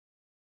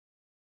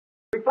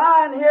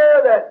find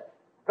here that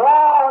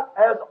God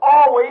has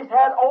always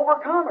had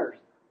overcomers.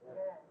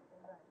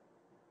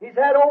 He's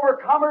had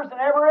overcomers in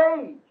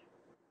every age.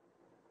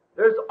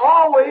 There's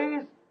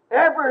always,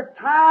 every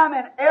time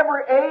and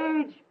every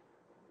age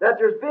that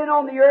there's been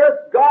on the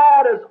earth,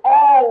 God has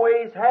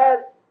always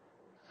had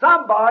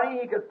somebody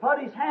He could put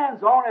His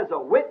hands on as a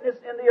witness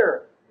in the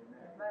earth.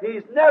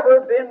 He's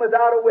never been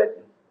without a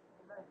witness,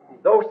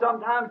 though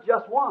sometimes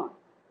just one.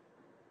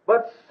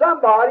 But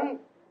somebody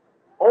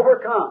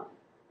overcome.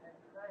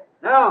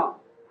 Now,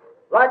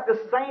 like the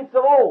saints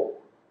of old,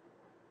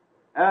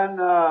 and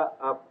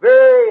a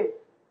very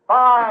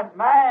fine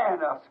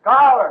man, a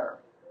scholar,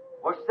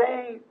 was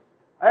saying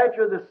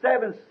after the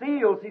 7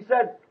 seals, he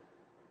said,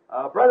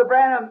 Brother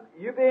Branham,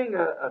 you being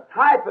a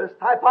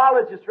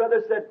typologist,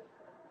 rather, said,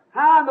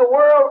 how in the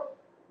world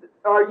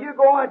are you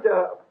going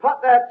to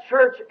put that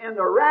church in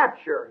the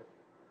rapture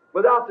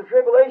without the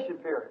tribulation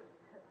period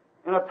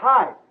in a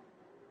type?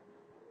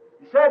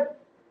 He said,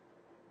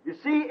 you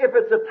see, if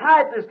it's a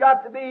type, there's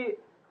got to be,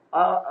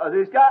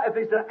 if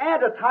it's an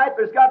antitype,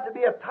 there's got to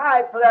be a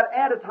type for that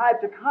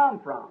antitype to come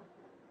from.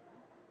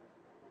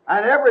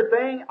 And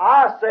everything,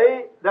 I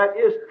say, that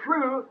is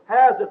true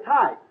has a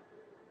type.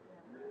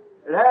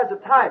 It has a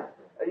type.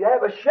 You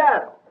have a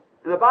shadow.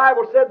 And the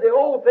Bible said the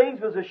old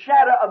things was a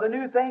shadow of the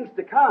new things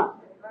to come.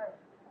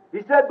 He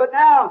said, but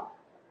now,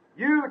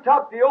 you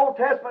took the Old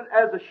Testament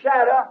as a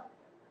shadow.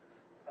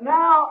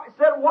 Now, he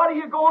said, what are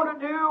you going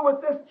to do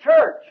with this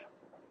church?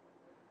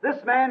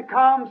 This man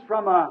comes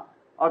from a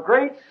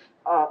great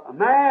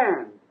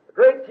man, a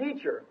great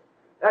teacher.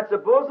 That's a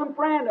bosom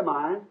friend of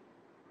mine.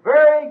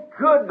 Very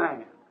good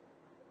man.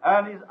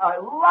 And he's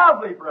a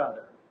lovely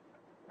brother.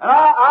 And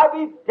I'd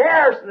be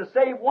daring to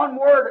say one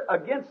word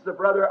against the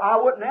brother. I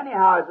wouldn't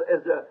anyhow.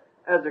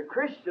 As a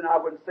Christian, I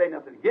wouldn't say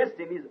nothing against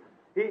him.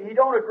 He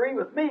don't agree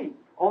with me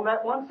on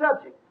that one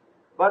subject.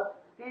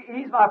 But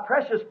he's my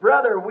precious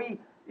brother. We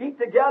eat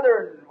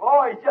together,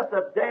 and he's just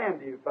a damn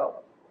you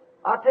fellow.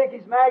 I take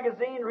his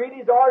magazine, read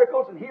his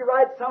articles, and he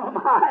writes some of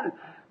mine, and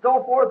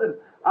so forth. And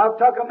I've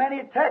took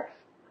many texts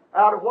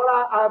out of what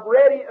I've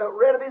read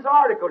of his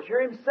articles.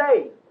 Hear him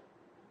say.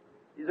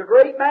 He's a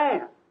great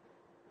man.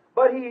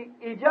 But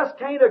he just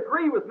can't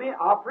agree with me.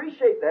 I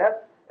appreciate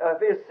that.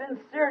 His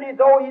sincerity,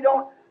 though he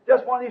don't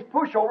just one of these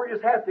pushovers,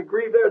 just have to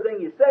agree with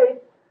everything you say.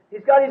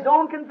 He's got his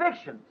own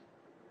convictions.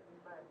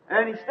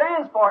 And he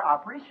stands for it. I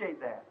appreciate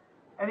that.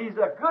 And he's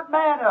a good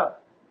man.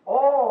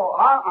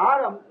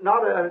 I'm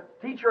not a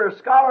teacher or a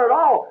scholar at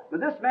all. But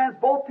this man's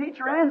both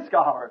teacher and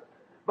scholar.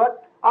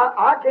 But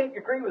I can't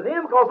agree with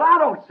him because I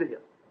don't see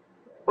it.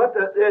 But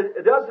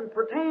it doesn't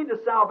pertain to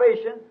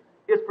salvation.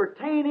 It's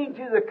pertaining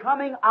to the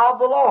coming of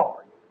the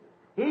Lord.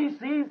 He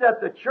sees that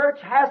the church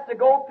has to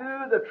go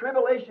through the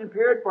tribulation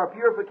period for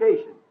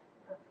purification.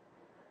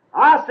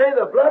 I say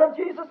the blood of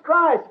Jesus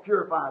Christ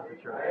purifies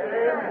the church.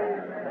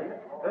 Amen.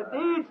 It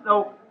needs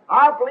no.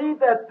 I believe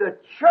that the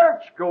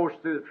church goes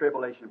through the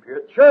tribulation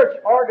period, church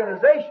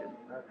organization,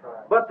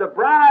 but the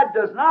bride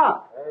does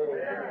not.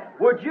 Amen.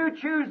 Would you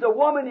choose a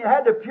woman you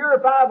had to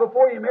purify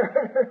before you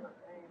married her?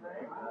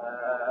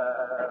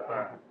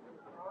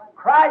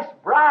 Christ's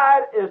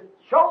bride is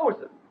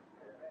chosen.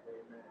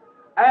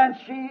 And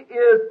she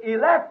is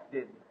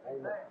elected.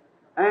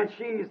 And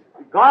she's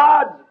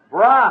God's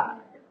bride.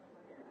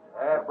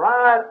 A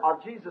bride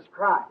of Jesus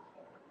Christ.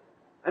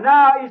 And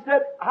now he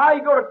said, how are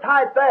you going to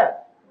type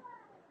that?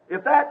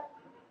 If that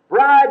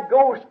bride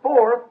goes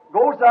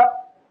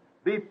up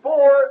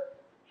before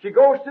she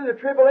goes through the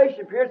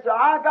tribulation period, so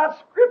I got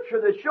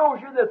scripture that shows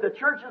you that the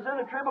church is in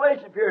the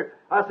tribulation period.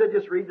 I said,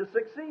 just read the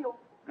 6th seal.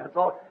 That's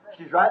all.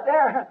 She's right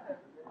there.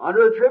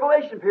 Under the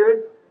tribulation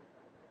period.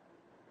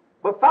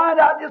 But find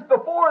out just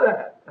before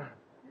that,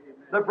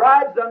 the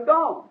bride's done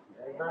gone.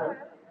 Amen.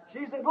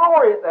 She's in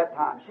glory at that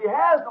time. She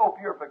has no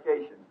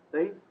purification.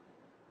 See?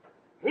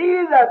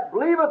 He that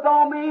believeth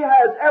on me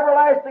has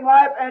everlasting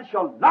life and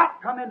shall not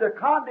come into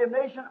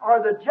condemnation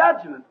or the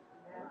judgment,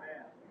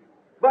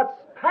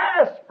 but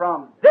pass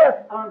from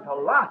death unto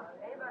life.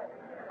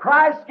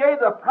 Christ gave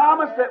the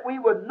promise that we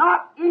would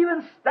not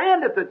even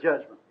stand at the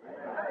judgment.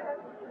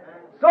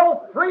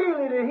 So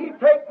freely did He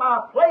take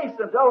my place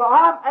until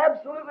I'm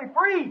absolutely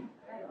free.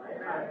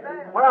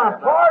 When I'm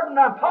pardoned,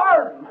 I'm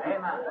pardoned.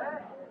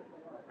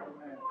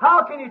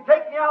 How can you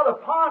take me out of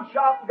the pawn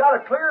shop and got a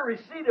clear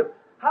receipt of,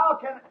 how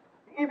can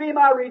He be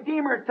my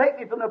Redeemer and take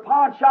me from the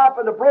pawn shop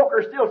and the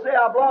broker still say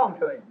I belong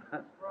to Him?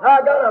 Now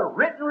I got a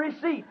written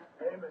receipt.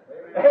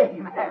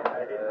 Amen.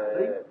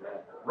 See?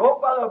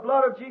 Wrote by the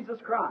blood of Jesus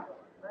Christ.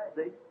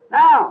 See?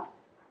 Now,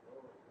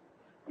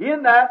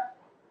 in that,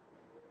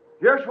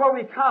 here's where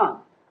we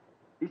come.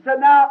 He said,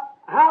 now,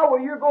 how are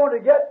you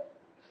going to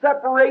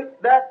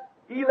separate that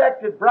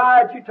elected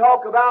bride you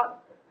talk about?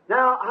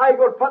 Now, how are you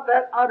going to put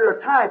that under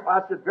a type?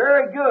 I said,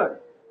 very good.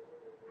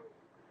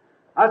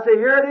 I said,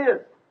 here it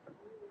is.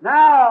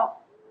 Now,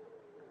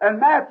 in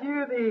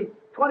Matthew, the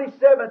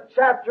 27th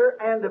chapter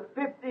and the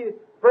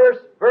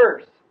 51st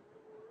verse,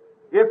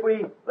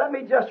 let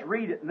me just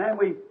read it, and then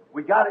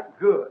we got it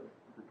good.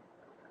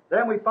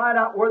 then we find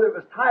out whether it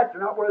was typed or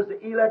not, whether it was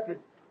the elected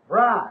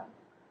bride.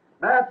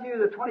 Matthew,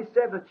 the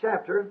 27th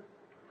chapter,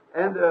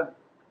 and the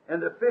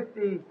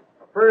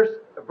 51st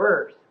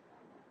verse.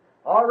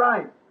 All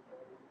right.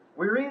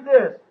 We read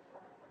this.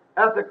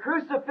 At the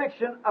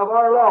crucifixion of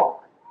our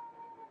Lord,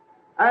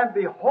 and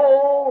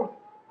behold,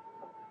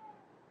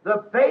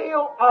 the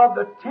veil of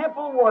the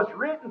temple was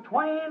rent in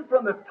twain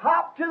from the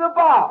top to the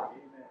bottom.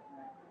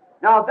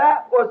 Now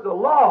that was the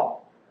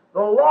law. The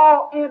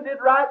law ended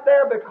right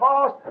there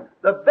because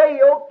the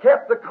veil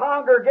kept the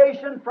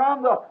congregation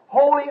from the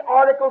holy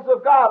articles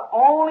of God.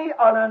 Only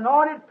an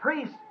anointed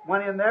priest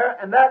went in there,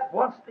 and that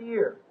once a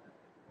year.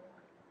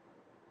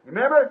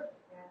 Remember?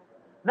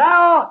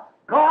 Now,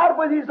 God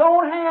with His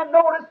own hand,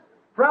 notice,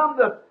 from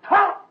the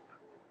top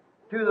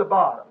to the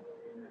bottom.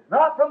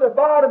 Not from the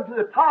bottom to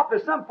the top,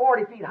 is some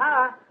 40 feet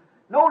high.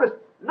 Notice,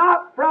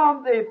 not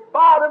from the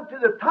bottom to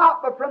the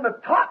top, but from the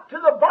top to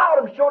the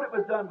bottom, showed it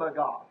was done by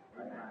God.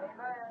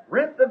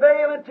 Rent the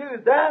veil in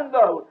two, then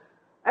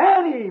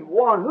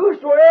anyone,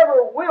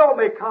 whosoever will,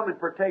 may come and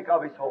partake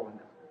of His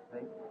holiness.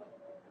 See?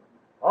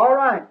 All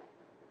right.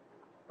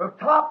 From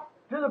top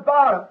to the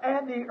bottom,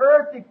 and the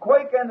earth did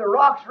quake, and the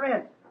rocks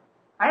rent,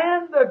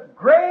 and the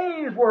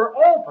graves were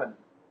opened,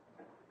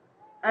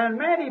 and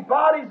many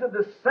bodies of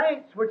the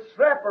saints which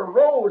slept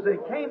arose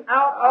and came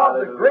out of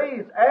the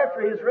graves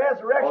after His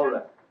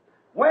resurrection,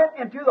 went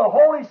into the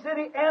holy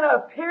city and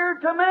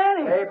appeared to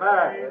many.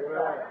 Amen.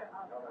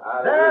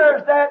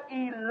 There's that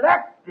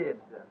elected,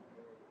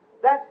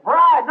 that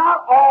bride.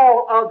 Not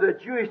all of the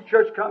Jewish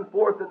church come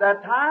forth at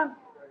that time.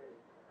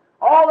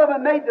 All of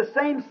them made the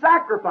same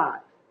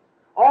sacrifice.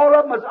 All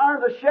of them was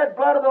under the shed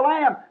blood of the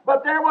Lamb.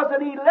 But there was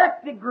an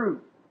elected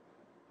group.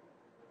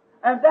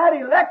 And that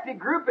elected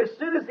group, as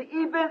soon as the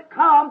event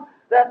come,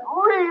 that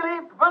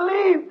really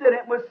believed in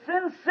it with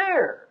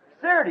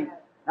sincerity.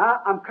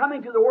 Now, I'm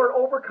coming to the word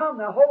overcome.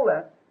 Now, hold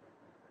that.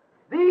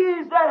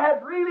 These that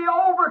had really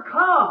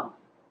overcome,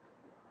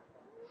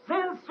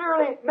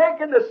 sincerely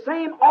making the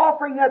same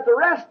offering that the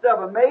rest of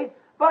them made,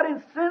 but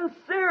in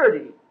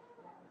sincerity,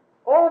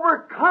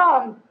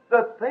 overcome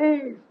the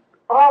things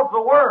of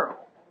the world.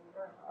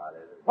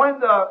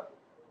 When the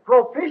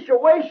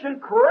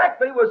propitiation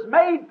correctly was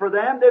made for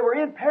them, they were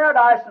in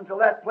paradise until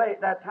that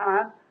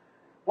time.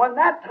 When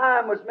that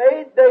time was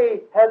made,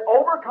 they had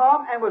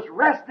overcome and was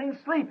resting,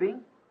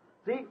 sleeping.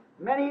 See,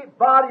 many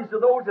bodies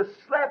of those that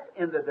slept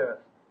in the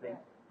dust. See?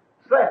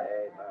 Slept.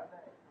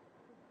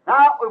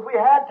 Now, if we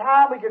had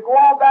time, we could go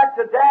on back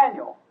to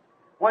Daniel.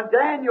 When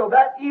Daniel,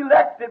 that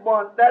elected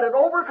one, that had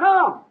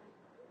overcome.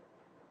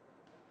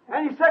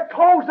 And he said,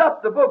 close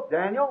up the book,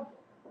 Daniel,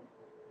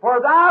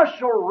 for thou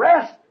shalt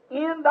rest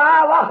in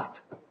thy lot.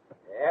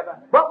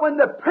 But when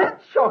the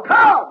prince shall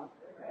come,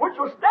 which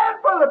will stand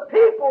for the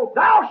people,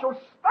 thou shalt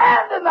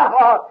stand in thy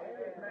lot.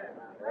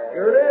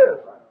 Here it is.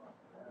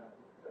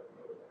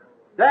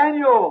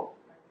 Daniel,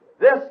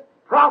 this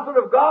prophet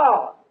of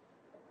God,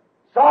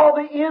 saw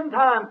the end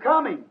time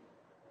coming.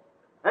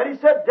 And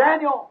he said,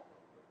 Daniel,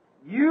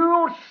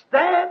 you'll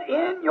stand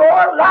in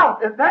your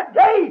lot in that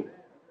day.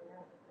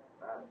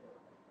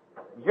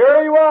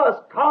 Here he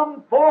was,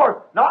 come forth,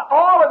 not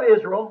all of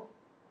Israel,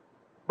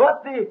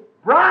 but the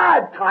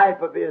bride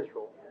type of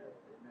Israel.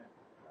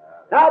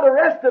 Now the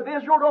rest of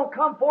Israel don't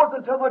come forth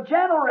until the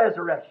general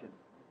resurrection.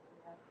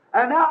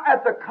 And now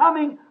at the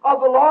coming of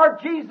the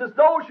Lord Jesus,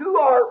 those who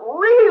are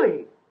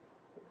really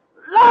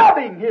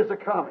loving His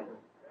coming,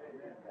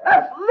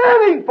 that's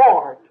living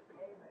for it.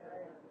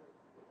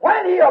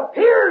 When He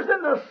appears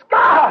in the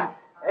sky,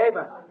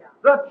 amen,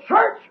 the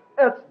church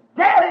that's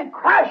dead in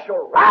Christ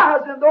shall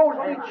rise, and those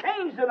will be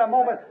changed in a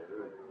moment.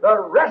 The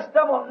rest of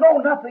them will know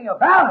nothing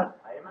about it.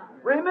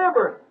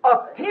 Remember,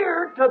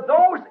 appeared to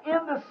those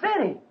in the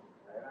city.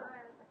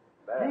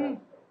 See,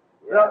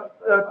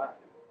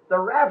 the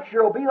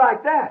rapture will be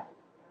like that.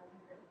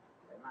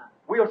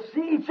 We'll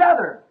see each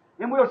other,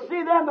 and we'll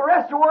see them. The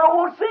rest of the world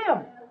won't see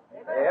them.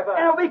 And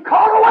it'll be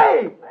caught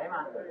away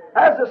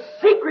as a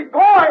secret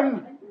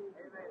going,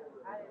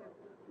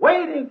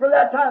 waiting for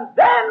that time,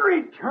 then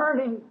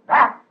returning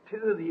back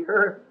to the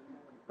earth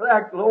for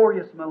that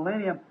glorious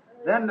millennium.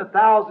 Then the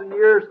 1,000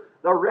 years,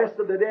 the rest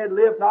of the dead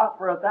live not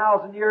for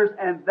 1,000 years,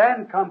 and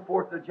then come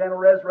forth the general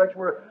resurrection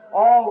where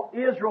all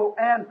Israel,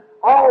 and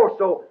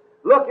also,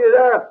 look at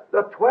there,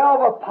 the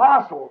 12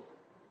 apostles,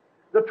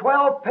 the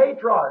 12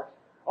 patriarchs,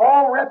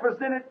 all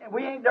represented.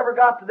 We ain't never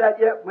got to that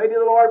yet. Maybe the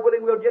Lord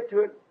willing we'll get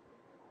to it.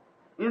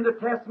 In the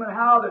Testament,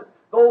 how that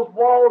those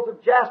walls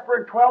of jasper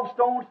and 12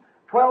 stones,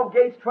 12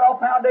 gates, 12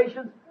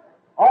 foundations,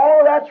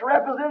 all that's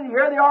represented.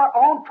 Here they are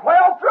on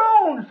 12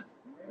 thrones.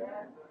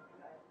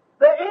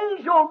 The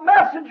angel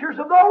messengers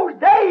of those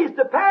days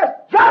to pass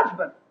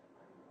judgment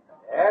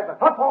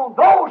upon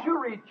those who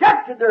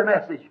rejected their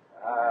message.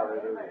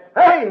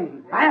 Hey,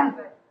 man.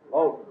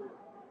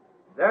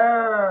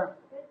 There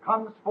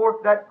comes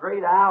forth that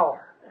great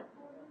hour.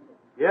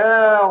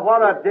 Yeah,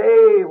 what a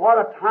day, what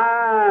a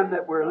time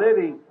that we're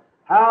living.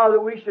 How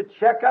that we should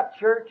check up,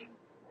 church.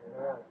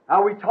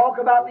 Now we talk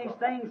about these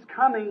things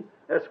coming,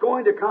 that's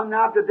going to come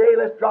now today.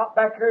 Let's drop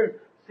back here and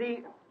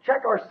see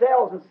check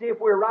ourselves and see if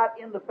we're right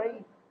in the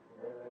faith.